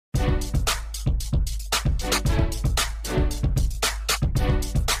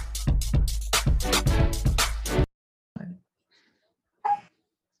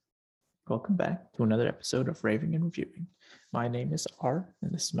Welcome back to another episode of Raving and Reviewing. My name is R,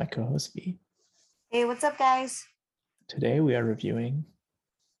 and this is my co-host V. Hey, what's up, guys? Today we are reviewing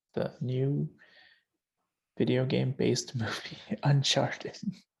the new video game-based movie Uncharted,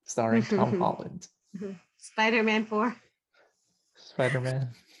 starring Tom Holland. Spider-Man 4. Spider-Man,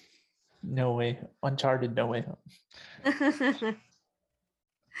 No Way, Uncharted, No Way Home.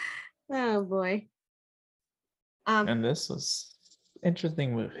 Oh boy. And this was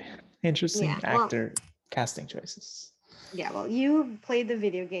interesting movie, interesting actor casting choices. Yeah, well, you played the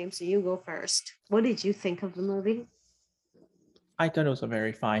video game, so you go first. What did you think of the movie? I thought it was a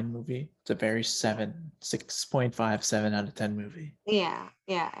very fine movie. It's a very 6.5, 7 out of 10 movie. Yeah.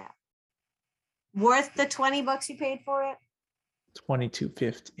 Worth the $20 you paid for it?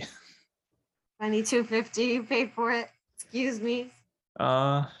 $22.50. $22.50 you paid for it? Excuse me.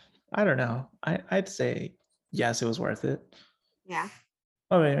 I don't know. I'd say yes, it was worth it. Yeah.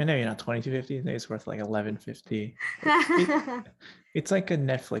 Oh, wait, maybe not $22.50. I think it's worth like $11.50. It's like a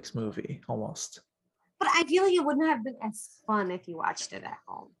Netflix movie almost. But I feel like it wouldn't have been as fun if you watched it at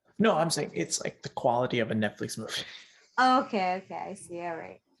home. No, I'm saying it's like the quality of a Netflix movie. Okay, I see. All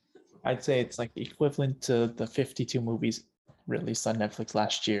right. I'd say it's like equivalent to the 52 movies released on Netflix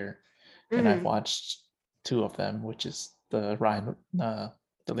last year, and I've watched 2 of them, which is the Leonardo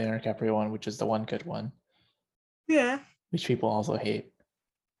DiCaprio one, which is the one good one. Yeah. Which people also hate.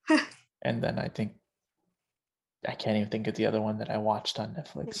 And then I can't even think of the other one that I watched on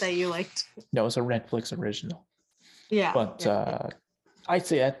Netflix. That you liked. No, it was a Netflix original. Yeah. But I'd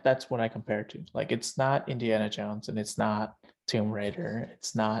say that's what I compare to. Like, it's not Indiana Jones and it's not Tomb Raider.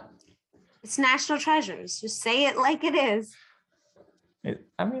 It's National Treasures. Just say it like it is.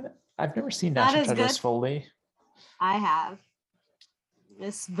 I've never seen National Treasures fully. I have.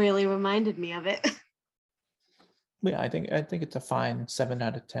 This really reminded me of it. Yeah, I think it's a fine 7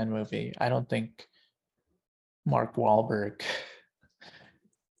 out of 10 movie. I don't think Mark Wahlberg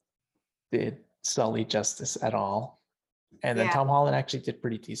did Sully justice at all. And then Tom Holland actually did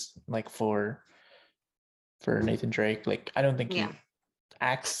pretty decent, like for Nathan Drake. Like, I don't think he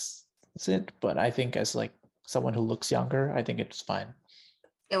acts it, but I think as like someone who looks younger, I think it's fine.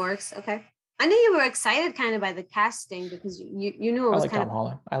 It works. Okay. I knew you were excited kind of by the casting because you knew it was Tom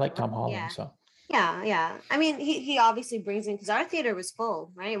Holland. I like Tom Holland, so. Yeah. I mean, he obviously brings in, because our theater was full,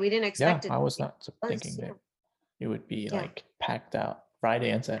 right? We didn't expect it. Yeah, I was not thinking that it would be like packed out Friday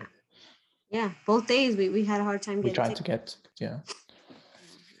and Saturday. Yeah, both days we had a hard time getting. We tried to get,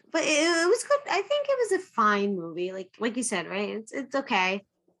 but it was good. I think it was a fine movie, like you said, right? It's okay.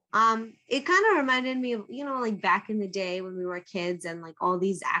 It kind of reminded me of, like back in the day when we were kids and like all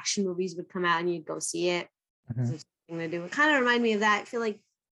these action movies would come out and you'd go see it. It kind of reminded me of that. I feel like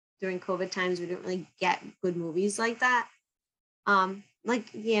during COVID times we didn't really get good movies like that.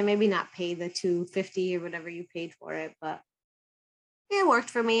 Maybe not pay the $250 or whatever you paid for it, but it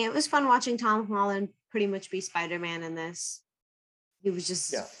worked for me. It was fun watching Tom Holland pretty much be Spider-Man in this. He was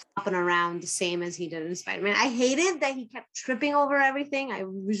just flopping around the same as he did in Spider-Man. I hated that he kept tripping over everything. It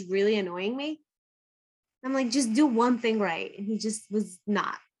was really annoying me. I'm like, just do one thing right. And he just was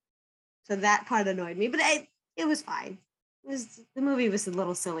not. So that part annoyed me, but it was fine. The movie was a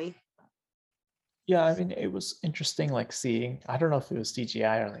little silly. Yeah, I mean, it was interesting, like seeing, I don't know if it was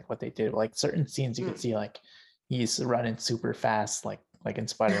CGI or like what they did, like certain scenes you could see like he's running super fast, like in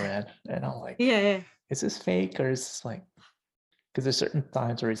Spider-Man. And I'm like, is this fake or is this like, because there's certain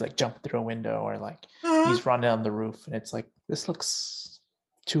times where he's like jumping through a window or like he's running on the roof and it's like, this looks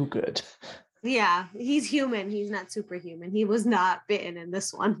too good. Yeah, he's human. He's not superhuman. He was not bitten in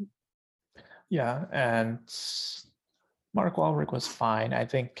this one. Yeah, and Mark Wahlberg was fine. I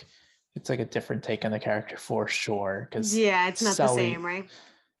think it's like a different take on the character for sure. Because it's not Sully, the same, right?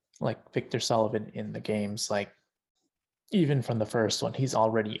 Like Victor Sullivan in the games, like even from the first one, he's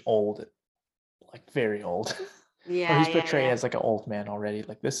already old, like very old. Yeah, or he's portrayed as like an old man already.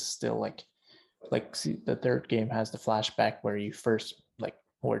 Like this is still like see, the third game has the flashback where you first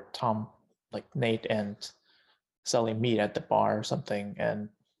where Tom, like Nate and Sully meet at the bar or something, and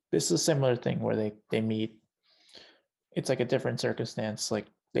this is a similar thing where they meet. It's like a different circumstance. Like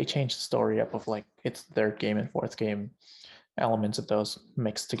they change the story up of like it's the third game and fourth game elements of those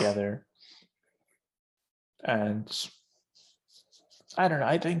mixed together, and I don't know.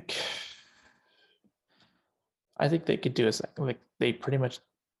 I think they could do a second. Like they pretty much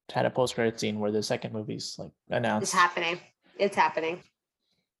had a post-credit scene where the second movie's like announced. It's happening.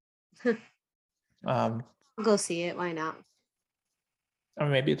 I'll go see it. Why not? I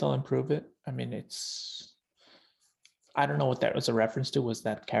mean, maybe they'll improve it. I mean, I don't know what that was a reference to. Was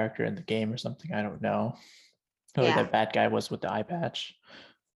that character in the game or something? I don't know. Who that bad guy was with the eye patch.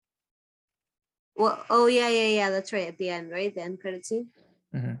 Well, oh yeah. That's right. At the end, right? The end credit scene.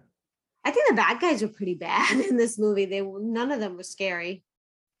 Hmm. I think the bad guys were pretty bad in this movie. None of them were scary.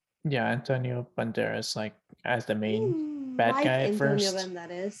 Yeah, Antonio Banderas like as the main bad Like guy at Antonio first,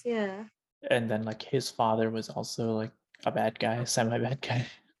 Banderas, yeah. and then like his father was also like a bad guy, semi bad guy,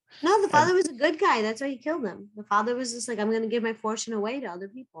 No, the and father was a good guy. That's why he killed him. The father was just like, I'm gonna give my fortune away to other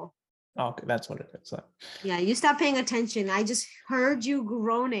people. okay, that's what it is. Yeah, you stop paying attention. I just heard you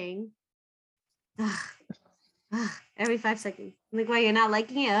groaning. Ugh, every 5 seconds. I'm like, why you're not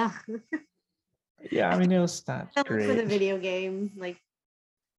liking it? Ugh. Yeah, I mean it was not Don't look for the great. video game. Like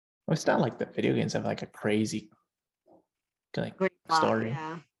It's not like the video games have like a crazy like great plot, story.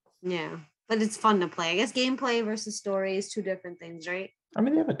 yeah. Yeah. But it's fun to play. I guess gameplay versus story is two different things, right? I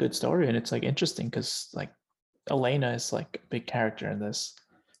mean, they have a good story, and it's like interesting because like Elena is like a big character in this,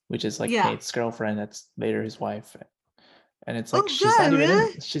 which is like Yeah. Nate's girlfriend. That's later his wife, and it's like Oh god,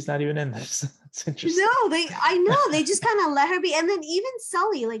 really? she's not even in this. It's interesting. No, I know they just kind of let her be, and then even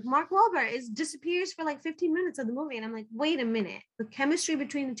Sully, like Mark Wahlberg, disappears for like 15 minutes of the movie, and I'm like, wait a minute, the chemistry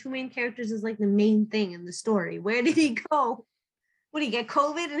between the two main characters is like the main thing in the story. Where did he go? What did he get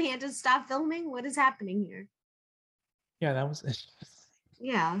COVID and he had to stop filming? What is happening here? Yeah, that was interesting.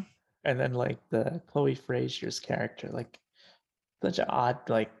 Yeah. And then like the Chloe Frazier's character, like such an odd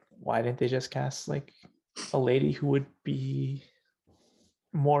like why didn't they just cast like a lady who would be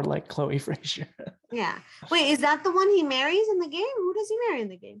more like Chloe Frazier? Yeah. Wait, is that the one he marries in the game? Who does he marry in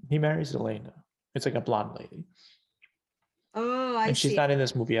the game? He marries Elena. It's like a blonde lady, Oh, I and she's see. not in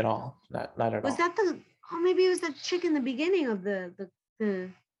this movie at all. Not at Was all. that the? Oh, maybe it was the chick in the beginning of the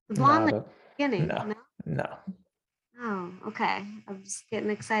blonde No, lady in the beginning. no, No. no. Oh, okay. I'm just getting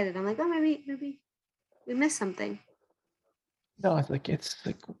excited. I'm like, oh, maybe we missed something. No, it's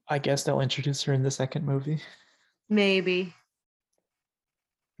like I guess they'll introduce her in the second movie. Maybe.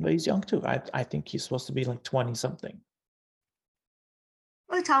 But he's young too. I think he's supposed to be like 20 something.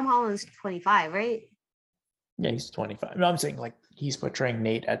 Well, Tom Holland's 25, right? Yeah, he's 25. No, I'm saying like he's portraying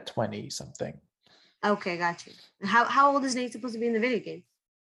Nate at 20 something. Okay, got you. How old is Nate supposed to be in the video game?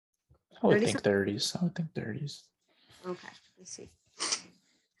 I would 30 think something? 30s. I would think 30s. Okay, let's see.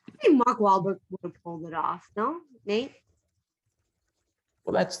 I think Mark Wahlberg would have pulled it off, no? Nate?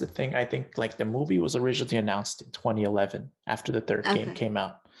 Well, that's the thing. I think like the movie was originally announced in 2011 after the third game Okay. came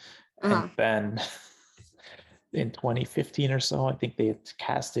out. Uh-huh. And then in 2015 or so, I think they had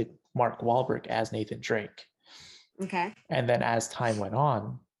casted Mark Wahlberg as Nathan Drake. Okay. And then as time went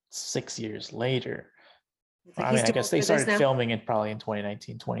on, 6 years later, It's like I he's mean, I too guess old they for this started now. filming it probably in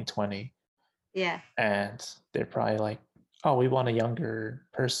 2019, 2020. Yeah. And they're probably like, oh, we want a younger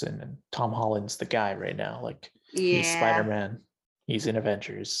person. And Tom Holland's the guy right now. Like, he's Yeah. Spider-Man. He's in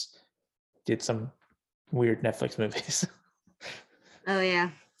Avengers. Did some weird Netflix movies. Oh yeah.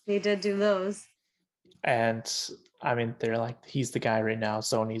 He did do those. And I mean, they're like, he's the guy right now.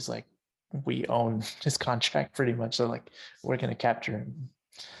 Sony's like, we own his contract pretty much. So like, we're gonna capture him,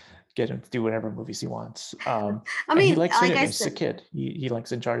 get him to do whatever movies he wants. I And he mean, likes like video I games. He's a said, kid. He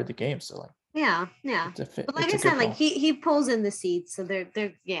likes Uncharted the game. So like, yeah, yeah. it's a fit. But like It's I a good said, like film. he pulls in the seats, so they're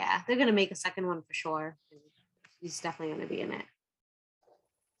gonna make a second one for sure. He's definitely gonna be in it.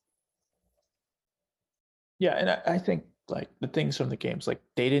 Yeah, and I think like the things from the games, like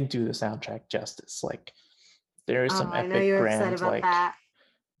they didn't do the soundtrack justice. Like there is Oh, some I know epic you're upset grand about like that.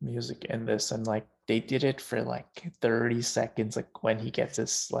 music in this, and like they did it for like 30 seconds, like when he gets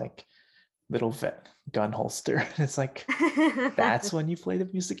his like little gun holster. It's like that's when you play the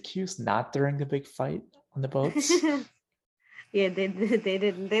music cues, not during the big fight on the boats. Yeah, they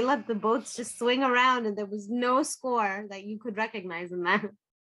didn't. They let the boats just swing around, and there was no score that you could recognize in that.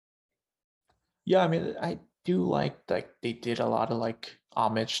 Yeah, I mean, I do like they did a lot of like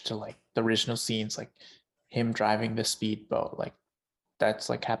homage to like the original scenes, like him driving the speedboat, like that's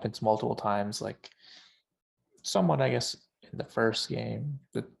like happens multiple times, like somewhat I guess in the first game,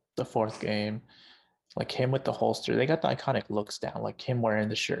 the fourth game, like him with the holster. They got the iconic looks down, like him wearing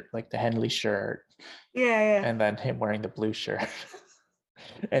the shirt, like the Henley shirt, Yeah, and then him wearing the blue shirt.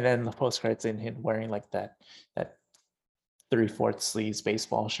 And then the post credits in him wearing like that 3/4 sleeves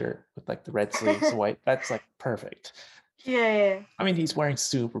baseball shirt with like the red sleeves, yeah. white. That's like perfect. Yeah. I mean, he's wearing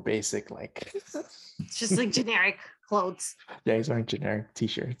super basic, like It's just like generic clothes. yeah, he's wearing generic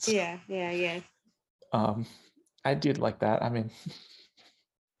t-shirts. Yeah. Um, I do like that. I mean,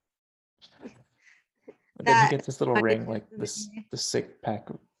 then he That gets this little ring, like this the sick pack,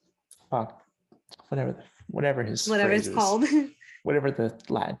 whatever his whatever phrase it's is, called. whatever the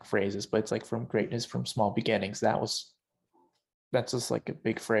Latin phrase is, but it's like from greatness from small beginnings. That's just like a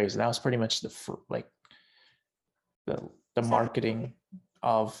big phrase, and that was pretty much the like the Stuff. marketing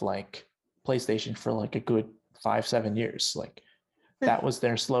of like PlayStation for like a good 5-7 years. Like that was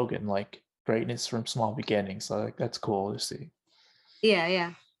their slogan, like greatness from small beginnings. So like that's cool to see.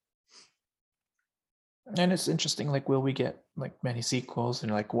 Yeah. And it's interesting, like, will we get like many sequels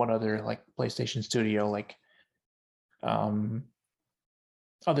and like what other like PlayStation Studio like other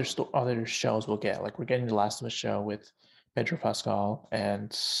shows we'll get? Like we're getting the Last of Us show with Pedro Pascal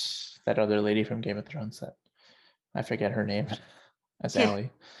and that other lady from Game of Thrones that I forget her name as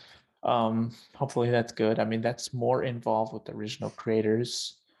Ellie. Hopefully that's good. I mean, that's more involved with the original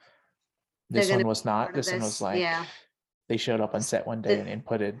creators. This one was not. This one was like they showed up on set one day and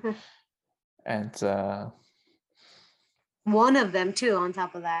inputted. And one of them too, on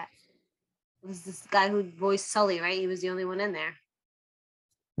top of that, was this guy who voiced Sully, right? He was the only one in there.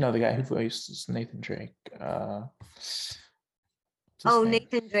 No, the guy who voiced Nathan Drake.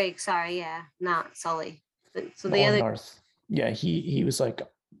 Nathan Drake. Sorry, yeah, not Sully. So the Nolan other North. Yeah, he was like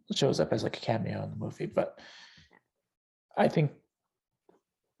shows up as like a cameo in the movie, but I think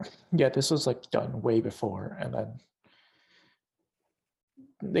this was like done way before, and then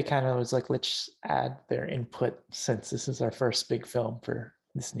they kind of was like, let's add their input since this is our first big film for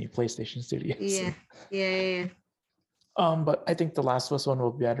this new PlayStation Studios. Yeah. But I think the Last of Us one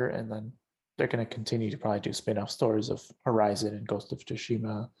will be better, and then they're going to continue to probably do spin-off stories of Horizon and Ghost of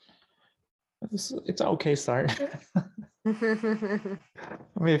Tsushima. It's an okay start.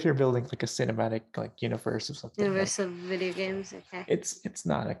 I mean, if you're building like a cinematic like universe or something, universe of video games, okay, it's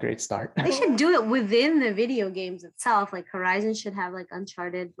not a great start. They should do it within the video games itself. Like Horizon should have like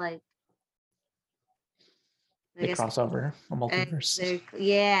Uncharted, like the crossover, a multiverse.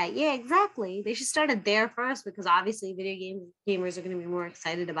 Yeah, exactly. They should start it there first because obviously video gamers are going to be more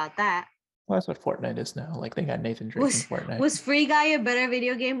excited about that. Well, that's what Fortnite is now. Like they got Nathan Drake in Fortnite. Was Free Guy a better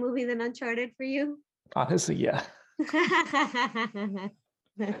video game movie than Uncharted for you? Honestly, yeah. I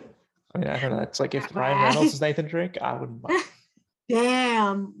mean, I don't know. It's like if Ryan Reynolds is Nathan Drake, I wouldn't mind.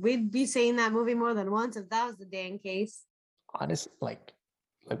 Damn, we'd be saying that movie more than once if that was the damn case. Honestly, like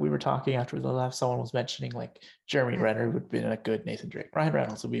we were talking after the last, someone was mentioning like Jeremy Renner would be a good Nathan Drake. Ryan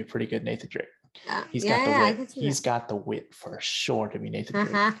Reynolds would be a pretty good Nathan Drake. He's got the wit. He's got the wit for sure to be Nathan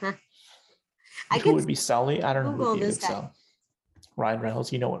Drake. Who would be Sully? I don't know who would be a good Sully. Ryan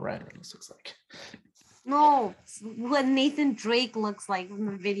Reynolds. You know what Ryan Reynolds looks like. No, what Nathan Drake looks like from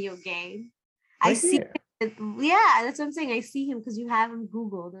the video game. I see him, that's what I'm saying. I see him because you have him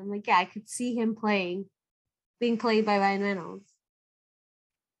Googled. I'm like, I could see him being played by Ryan Reynolds.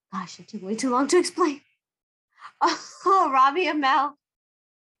 Gosh, it took way too long to explain. Oh, Robbie Amell.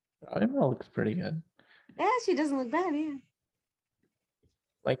 Robbie Amell looks pretty good. Yeah, she doesn't look bad, yeah.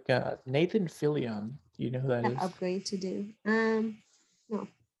 Like Nathan Fillion. Do you know who that is? Upgrade to do. No.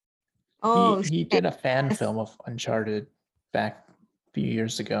 Oh, he did a fan film of Uncharted back a few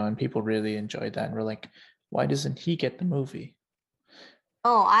years ago, and people really enjoyed that. And we're like, why doesn't he get the movie?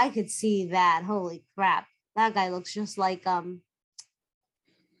 Oh, I could see that. Holy crap. That guy looks just like the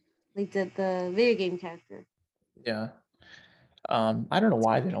video game character. Yeah. I don't know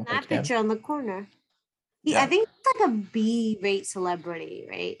why they don't pick him. That picture on the corner. I think it's like a B-rate celebrity,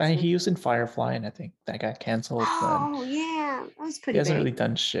 right? I mean, he was in Firefly, and I think that got canceled. Oh, yeah. That was pretty He hasn't really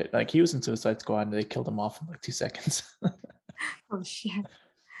done shit. Like, he was in Suicide Squad, and they killed him off in like 2 seconds. Oh, shit.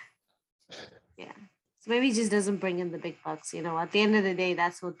 Yeah. So maybe he just doesn't bring in the big bucks, you know? At the end of the day,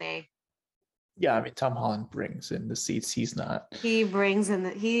 that's what they... Yeah, I mean, Tom Holland brings in the seats. He's not... He brings in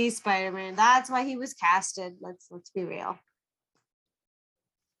he's Spider-Man. That's why he was casted. Let's be real.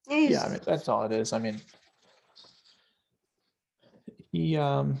 Yeah, I mean, that's all it is. I mean... He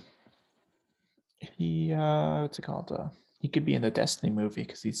what's it called? He could be in the Destiny movie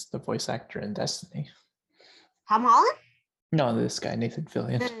because he's the voice actor in Destiny. Tom Holland? No, this guy, Nathan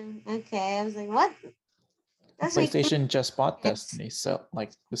Fillion. Okay, I was like, what? PlayStation just bought Destiny, so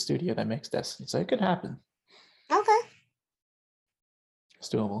like the studio that makes Destiny, so it could happen. Okay. It's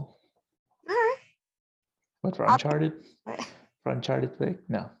doable. All right. But for Uncharted,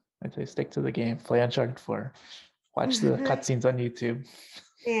 no, I'd say stick to the game. Play Uncharted 4. Watch the cutscenes on YouTube.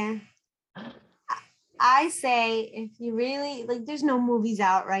 Yeah. I say if you really there's no movies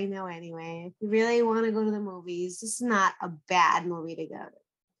out right now anyway. If you really want to go to the movies, this is not a bad movie to go to.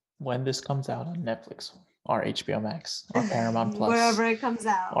 When this comes out on Netflix or HBO Max or Paramount Plus, wherever it comes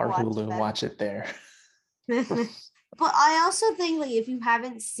out, or Hulu, watch it there. But I also think if you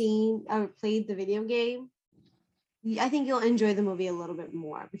haven't seen or played the video game, I think you'll enjoy the movie a little bit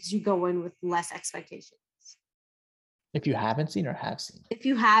more because you go in with less expectations. If you haven't seen or have seen? If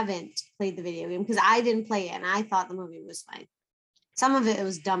you haven't played the video game, because I didn't play it and I thought the movie was fine. Some of it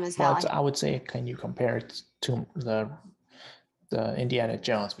was dumb as hell. I would say, can you compare it to Indiana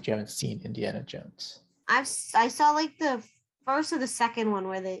Jones, but you haven't seen Indiana Jones. I saw like the first or the second one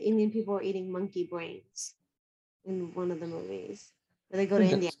where the Indian people were eating monkey brains in one of the movies where they go to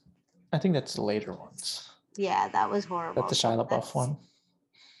India. I think that's the later ones. Yeah, that was horrible. That's the Shia LaBeouf one.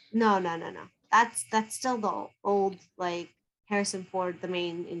 No. That's still the old like Harrison Ford, the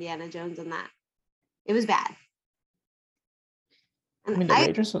main Indiana Jones, in that. It was bad. And I mean,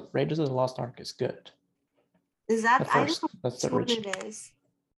 the Raiders of the Lost Ark is good. Is that that's the original? It is.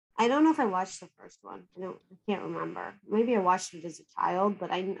 I don't know if I watched the first one. I can't remember. Maybe I watched it as a child, but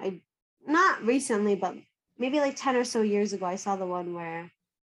I not recently, but maybe like 10 or so years ago, I saw the one where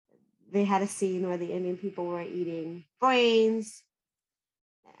they had a scene where the Indian people were eating brains.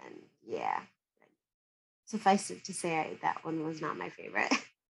 And yeah, suffice it to say, that one was not my favorite.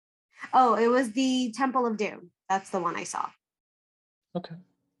 Oh, it was the Temple of Doom. That's the one I saw. Okay.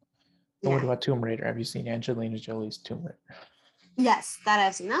 Yeah. What about Tomb Raider? Have you seen Angelina Jolie's Tomb Raider? Yes, that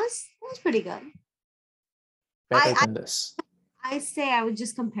I've seen. That was pretty good. Better than this. I say I would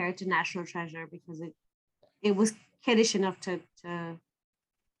just compare it to National Treasure because it was kiddish enough to kind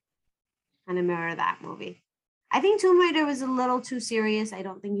of mirror that movie. I think Tomb Raider was a little too serious. I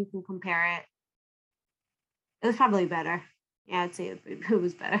don't think you can compare it. It was probably better. Yeah, I'd say it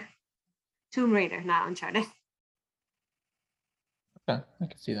was better. Tomb Raider, not Uncharted. Okay, I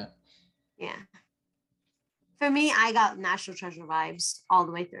can see that. Yeah. For me, I got National Treasure vibes all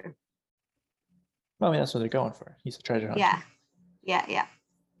the way through. Well, I mean, that's what they're going for. He's a treasure hunter. Yeah.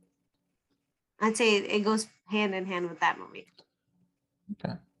 I'd say it goes hand in hand with that movie.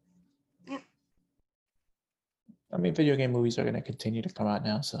 Okay. Yeah. I mean, video game movies are going to continue to come out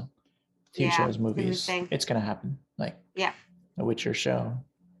now, so TV shows, movies, it's going to happen. Like, yeah, The Witcher show,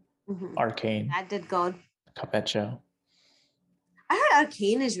 Arcane. That did good. Cuphead show. I heard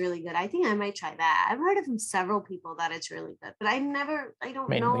Arcane is really good. I think I might try that. I've heard it from several people that it's really good, but I don't know.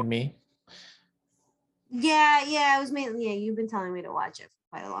 Mainly me. Yeah, it was mainly, you've been telling me to watch it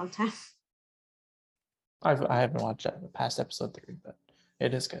for quite a long time. I haven't watched that in the past episode 3, but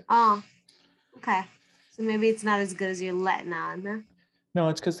it is good. Oh, okay. So maybe it's not as good as you're letting on, huh? No,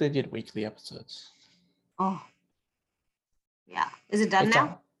 it's because they did weekly episodes. Oh. Yeah. Is it done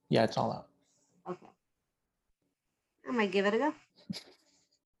now? Yeah, it's all out. Okay. I might give it a go.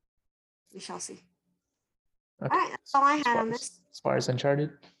 We shall see. Okay. All right, that's all I had on this. As far as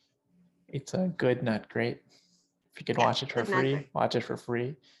Uncharted, it's a good, not great. If you can watch it for free, watch it for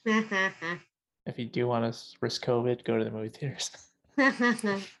free. If you do want to risk COVID, go to the movie theaters.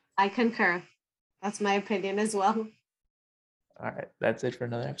 I concur. That's my opinion as well. All right, that's it for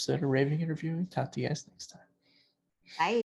another episode of Raving and Reviewing. Talk to you guys next time. Bye.